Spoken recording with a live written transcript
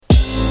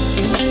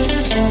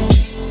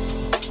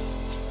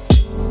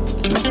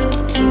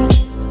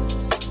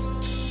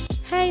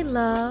Hey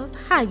love,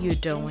 how you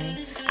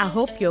doing? I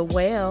hope you're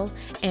well,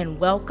 and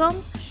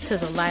welcome to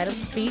the Light of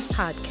Speed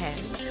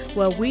podcast,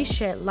 where we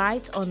shed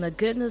light on the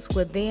goodness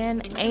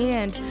within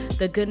and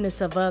the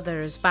goodness of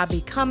others by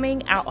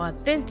becoming our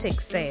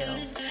authentic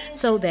selves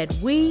so that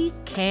we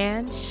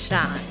can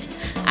shine.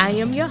 I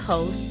am your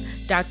host,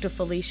 Dr.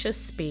 Felicia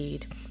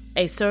Speed,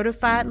 a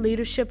certified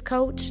leadership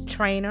coach,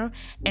 trainer,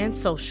 and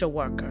social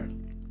worker.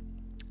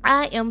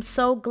 I am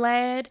so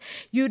glad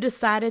you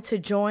decided to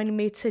join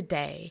me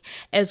today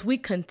as we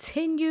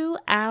continue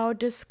our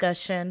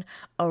discussion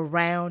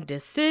around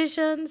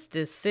decisions.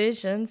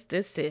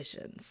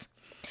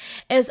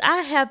 As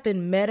I have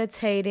been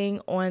meditating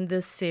on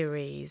this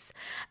series,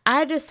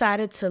 I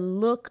decided to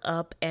look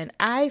up and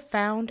I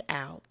found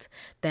out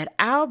that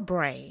our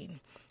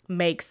brain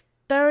makes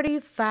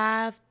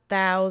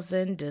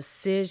 35,000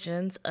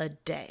 decisions a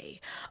day,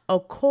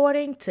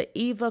 according to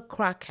Eva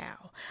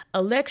Krakow,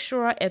 a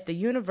lecturer at the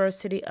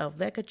University of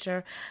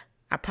Leicester,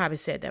 I probably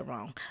said that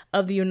wrong,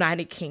 of the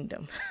United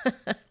Kingdom.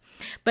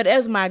 But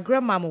as my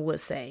grandmama would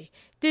say,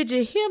 did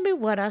you hear me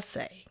what I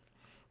say?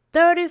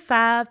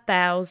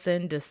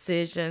 35,000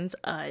 decisions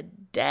a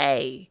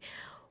day.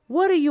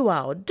 What are you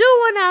all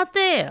doing out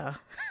there?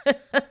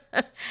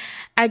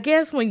 I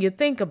guess when you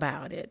think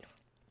about it,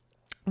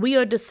 we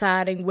are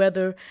deciding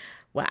whether,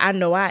 well, I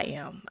know I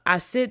am. I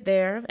sit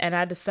there and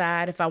I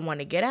decide if I want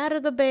to get out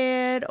of the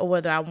bed or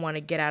whether I want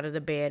to get out of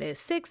the bed at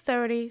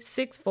 6:30,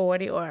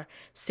 6:40, or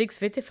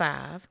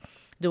 6:55.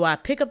 Do I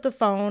pick up the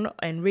phone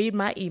and read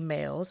my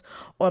emails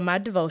or my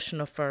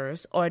devotional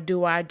first, or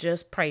do I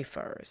just pray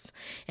first?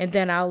 And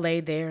then I'll lay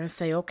there and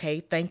say,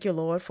 okay, thank you,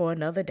 Lord, for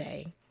another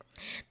day.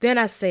 Then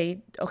I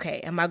say,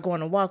 okay, am I going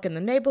to walk in the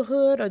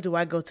neighborhood, or do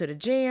I go to the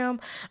gym,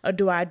 or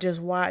do I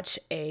just watch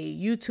a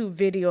YouTube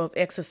video of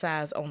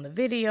exercise on the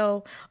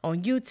video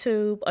on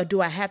YouTube, or do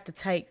I have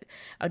time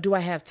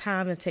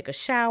to take a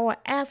shower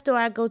after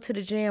I go to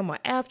the gym or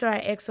after I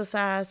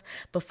exercise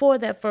before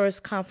that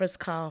first conference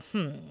call?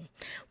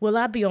 Will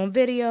I be on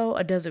video,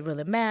 or does it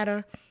really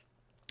matter?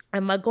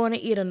 Am I going to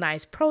eat a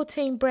nice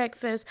protein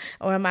breakfast,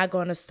 or am I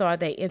going to start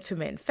that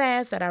intermittent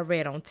fast that I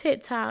read on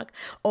TikTok?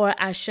 Or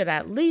I should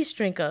at least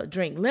drink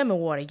lemon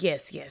water.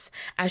 Yes,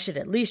 I should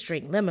at least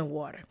drink lemon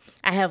water.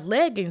 I have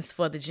leggings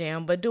for the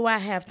gym, but do I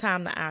have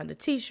time to iron the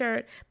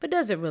t-shirt? But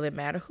does it really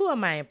matter? Who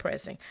am I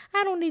impressing?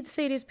 I don't need to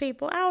see these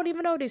people. I don't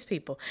even know these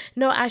people.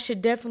 No, I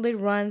should definitely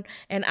run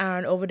and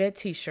iron over that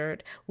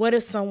t-shirt. What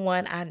if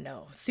someone I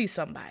know see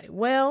somebody?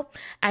 Well,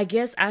 I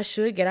guess I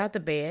should get out the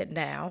bed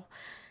now.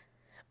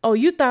 Oh,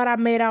 you thought I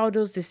made all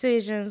those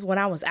decisions when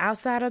I was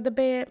outside of the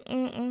bed?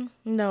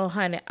 No,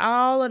 honey,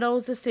 all of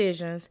those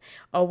decisions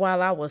are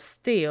while I was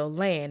still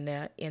laying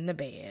there in the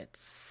bed.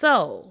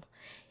 So,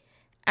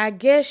 I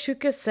guess you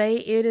could say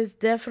it is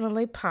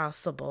definitely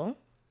possible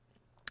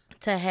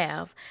to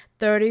have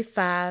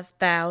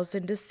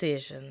 35,000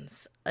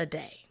 decisions a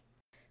day.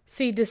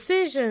 See,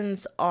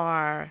 decisions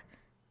are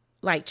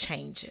like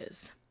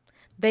changes.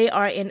 They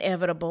are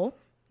inevitable,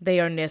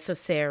 they are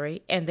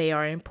necessary, and they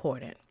are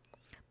important.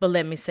 But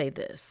let me say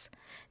this,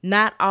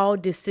 not all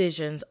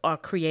decisions are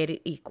created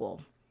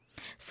equal.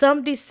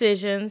 Some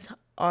decisions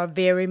are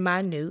very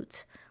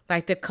minute,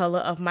 like the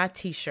color of my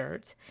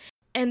t-shirt.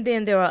 And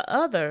then there are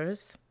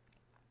others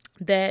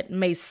that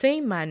may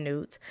seem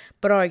minute,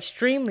 but are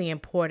extremely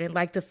important,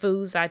 like the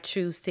foods I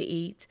choose to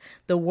eat,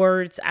 the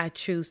words I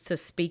choose to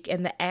speak,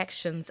 and the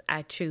actions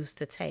I choose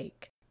to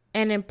take.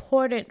 An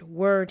important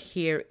word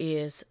here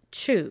is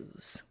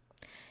choose.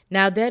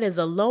 Now, that is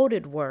a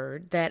loaded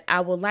word that I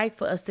would like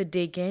for us to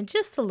dig in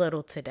just a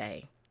little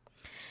today.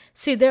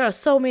 See, there are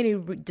so many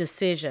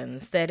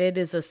decisions that it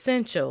is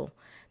essential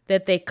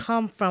that they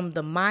come from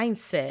the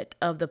mindset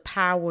of the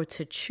power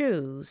to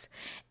choose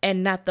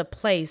and not the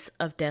place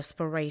of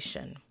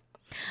desperation.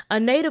 A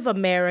Native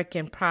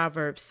American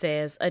proverb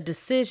says a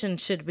decision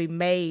should be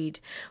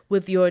made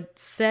with your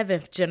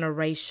seventh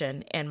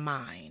generation in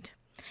mind.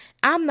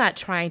 I'm not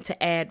trying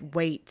to add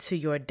weight to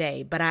your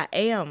day, but I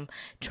am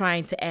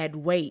trying to add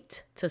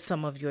weight to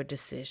some of your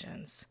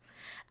decisions.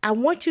 I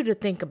want you to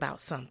think about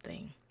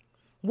something.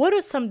 What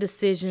are some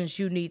decisions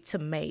you need to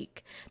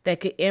make that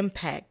could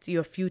impact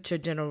your future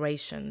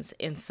generations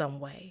in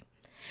some way?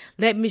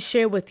 Let me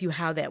share with you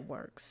how that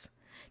works.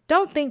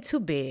 Don't think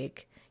too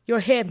big. Your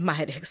head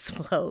might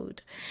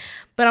explode.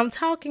 But I'm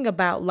talking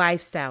about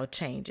lifestyle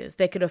changes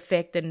that could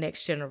affect the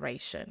next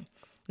generation.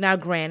 Now,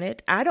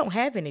 granted, I don't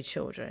have any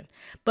children,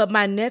 but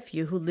my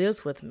nephew who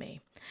lives with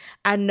me,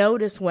 I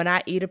notice when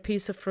I eat a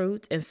piece of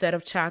fruit instead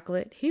of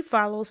chocolate, he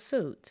follows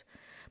suit.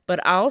 But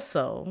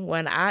also,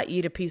 when I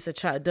eat a piece of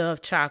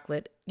Dove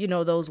chocolate,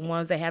 those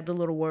ones that have the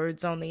little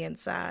words on the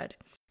inside,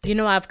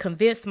 I've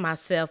convinced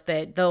myself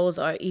that those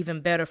are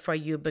even better for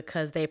you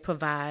because they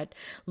provide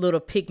little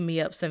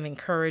pick-me-ups of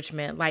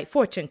encouragement like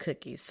fortune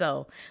cookies.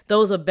 So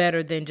those are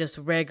better than just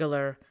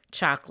regular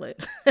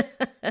chocolate.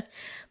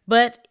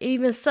 But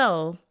even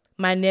so,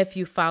 my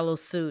nephew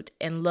follows suit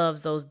and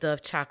loves those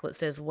Dove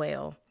chocolates as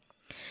well.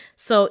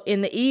 So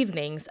in the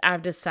evenings,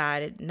 I've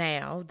decided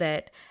now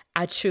that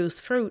I choose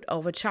fruit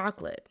over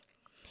chocolate.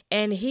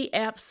 And he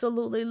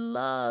absolutely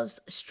loves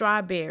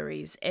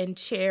strawberries and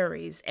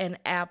cherries and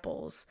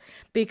apples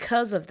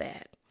because of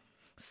that.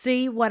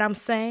 See what I'm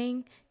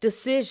saying?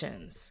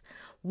 Decisions.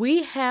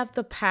 We have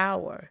the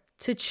power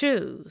to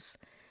choose.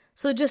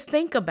 So just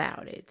think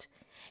about it.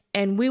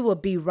 And we will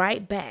be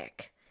right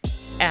back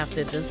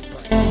after this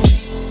break.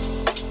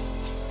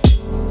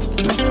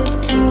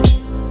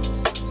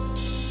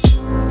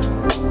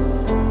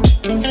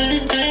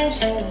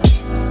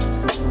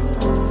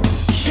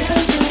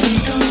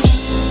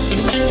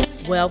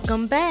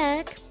 Welcome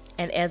back.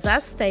 And as I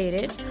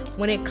stated,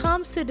 when it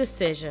comes to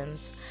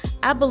decisions,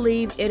 I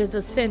believe it is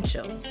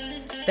essential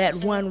that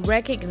one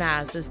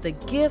recognizes the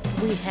gift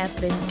we have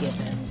been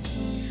given,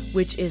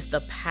 which is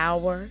the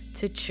power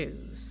to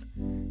choose.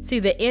 See,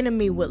 the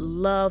enemy would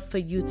love for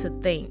you to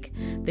think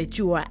that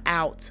you are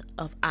out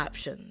of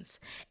options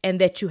and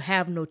that you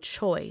have no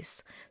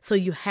choice, so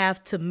you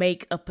have to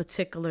make a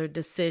particular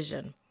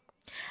decision.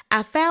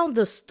 I found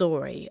the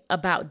story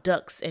about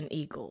ducks and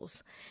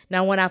eagles.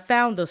 Now, when I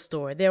found the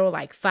story, there were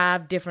like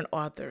 5 different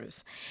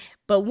authors,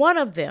 but one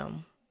of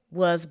them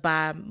was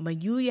by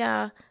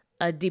Mayuya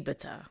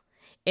Adibata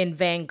in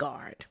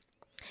Vanguard.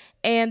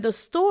 And the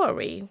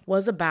story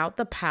was about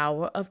the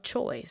power of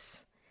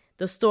choice.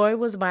 The story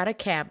was about a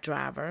cab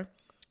driver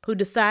who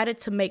decided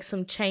to make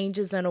some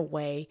changes in a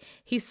way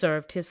he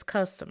served his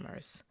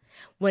customers.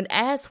 When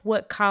asked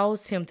what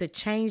caused him to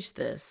change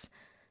this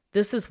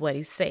is what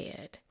he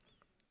said.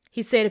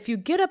 He said, if you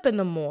get up in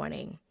the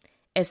morning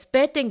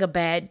expecting a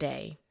bad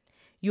day,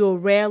 you'll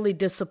rarely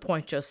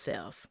disappoint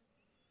yourself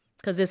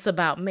because it's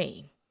about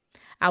me.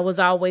 I was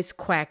always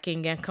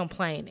quacking and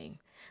complaining.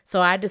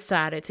 So I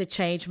decided to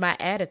change my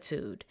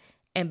attitude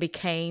and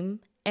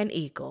became an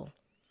eagle.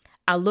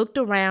 I looked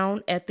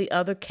around at the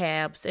other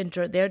cabs and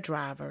their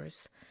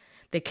drivers.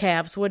 The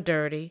cabs were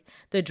dirty,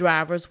 the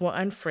drivers were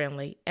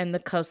unfriendly, and the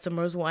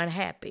customers were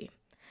unhappy.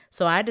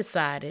 So I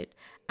decided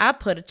I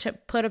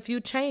put a few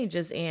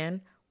changes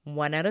in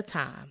one at a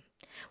time.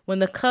 When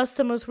the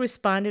customers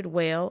responded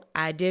well,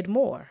 I did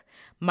more.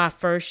 My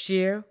first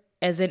year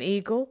as an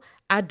eagle,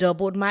 I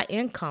doubled my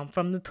income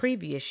from the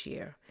previous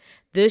year.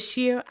 This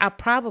year, I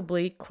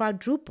probably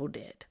quadrupled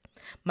it.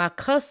 My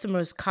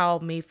customers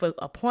called me for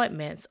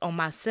appointments on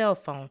my cell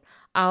phone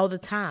all the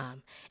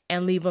time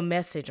and leave a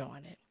message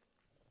on it.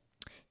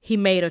 He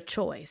made a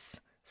choice.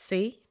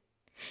 See?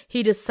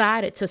 He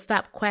decided to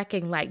stop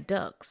quacking like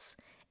ducks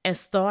and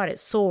started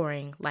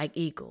soaring like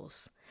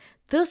eagles.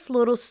 This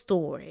little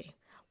story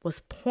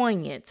was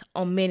poignant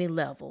on many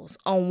levels.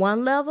 On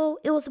one level,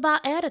 it was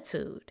about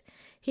attitude.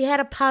 He had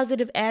a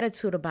positive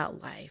attitude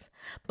about life,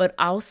 but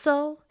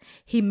also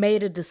he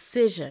made a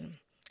decision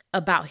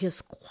about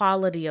his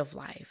quality of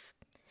life.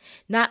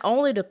 Not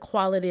only the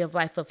quality of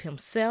life of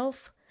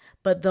himself,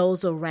 but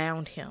those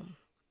around him.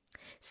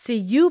 See,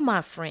 you,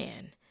 my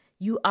friend,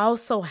 you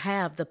also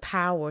have the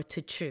power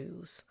to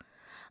choose.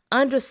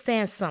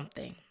 Understand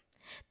something,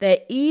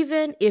 that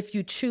even if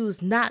you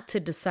choose not to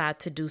decide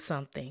to do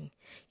something,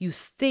 you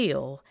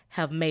still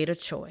have made a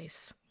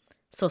choice.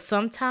 So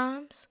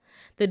sometimes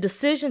the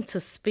decision to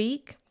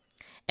speak,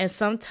 and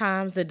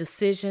sometimes the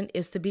decision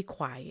is to be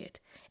quiet,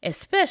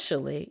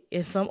 especially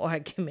in some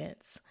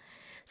arguments.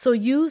 So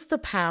use the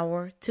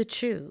power to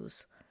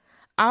choose.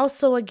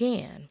 Also,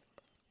 again,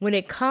 when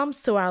it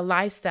comes to our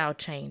lifestyle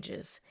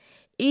changes,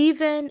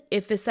 even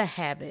if it's a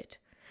habit,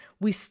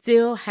 we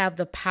still have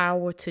the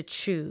power to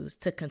choose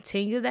to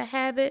continue the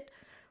habit,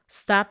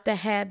 stop the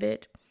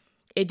habit.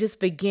 It just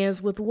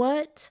begins with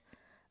what?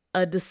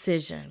 A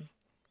decision.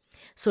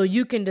 So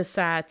you can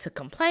decide to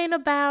complain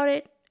about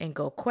it and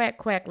go quack,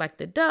 quack like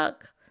the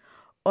duck,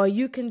 or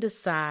you can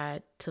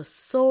decide to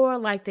soar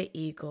like the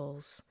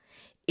eagles,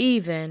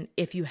 even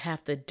if you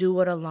have to do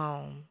it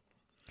alone.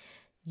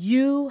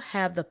 You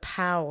have the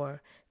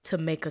power to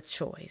make a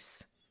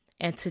choice.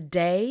 And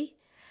today,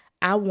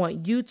 I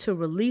want you to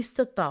release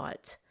the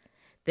thought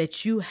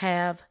that you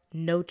have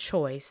no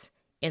choice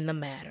in the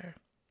matter,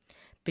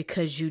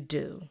 because you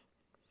do.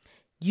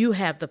 You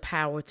have the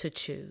power to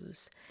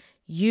choose.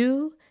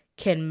 You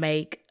can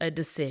make a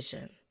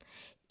decision,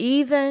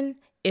 even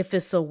if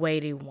it's a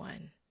weighty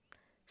one.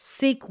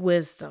 Seek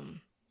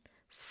wisdom.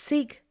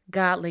 Seek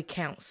godly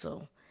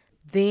counsel.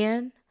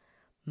 Then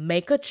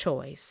make a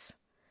choice.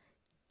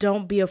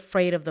 Don't be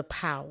afraid of the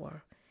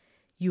power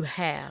you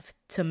have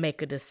to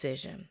make a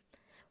decision.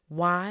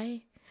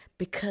 Why?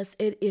 Because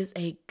it is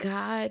a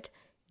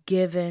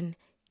God-given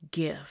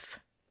gift.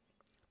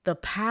 The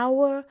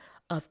power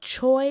of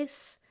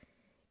choice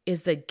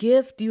is the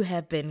gift you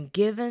have been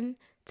given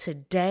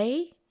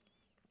today.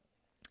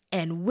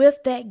 And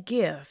with that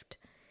gift,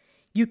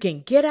 you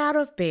can get out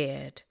of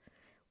bed,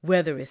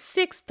 whether it's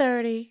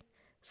 6:30,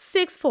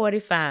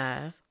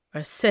 6:45,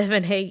 or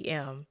 7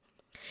 a.m.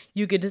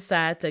 You can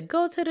decide to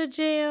go to the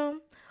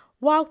gym,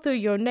 walk through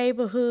your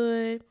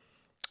neighborhood,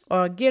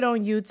 or get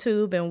on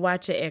YouTube and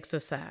watch an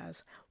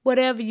exercise,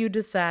 whatever you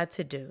decide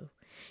to do.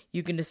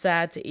 You can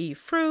decide to eat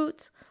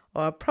fruit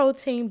or a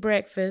protein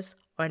breakfast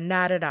or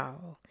not at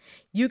all.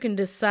 You can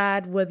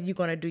decide whether you're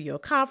going to do your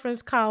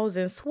conference calls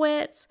in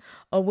sweats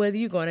or whether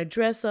you're going to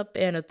dress up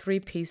in a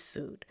 3-piece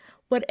suit.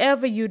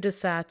 Whatever you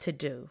decide to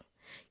do,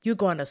 you're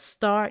going to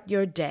start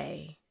your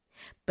day.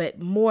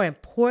 But more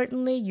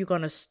importantly, you're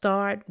going to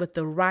start with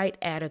the right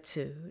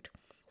attitude.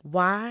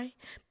 Why?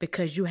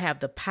 Because you have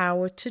the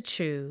power to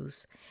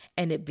choose,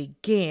 and it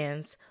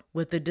begins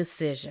with a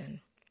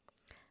decision.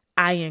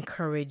 I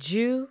encourage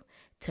you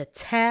to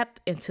tap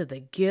into the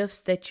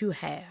gifts that you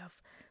have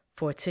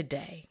for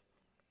today.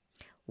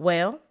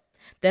 Well,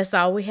 that's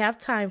all we have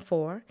time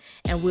for,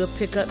 and we'll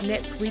pick up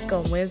next week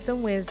on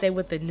Wednesday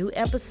with a new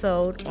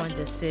episode on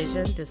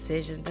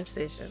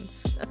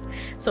decisions.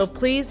 So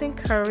please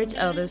encourage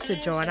others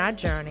to join our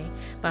journey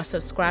by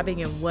subscribing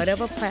in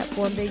whatever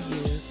platform they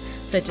use,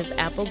 such as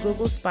Apple,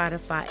 Google,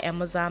 Spotify,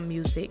 Amazon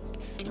Music,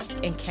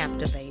 and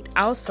Captivate.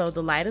 Also,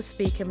 The Light of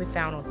Speak can be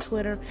found on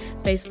Twitter,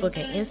 Facebook,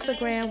 and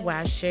Instagram, where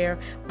I share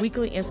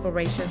weekly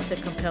inspirations to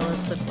compel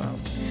us to grow.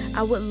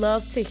 I would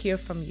love to hear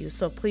from you,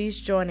 so please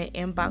join and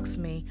inbox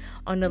me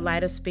on the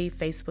Light of Speed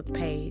Facebook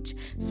page.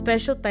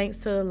 Special thanks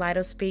to the Light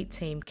of Speed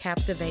team,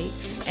 Captivate,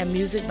 and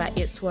music by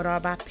It's Sweater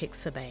by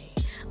Pixabay.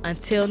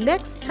 Until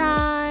next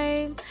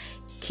time,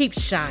 keep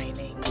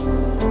shining.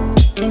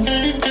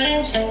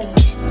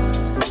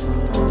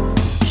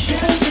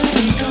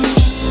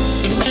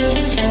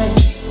 Just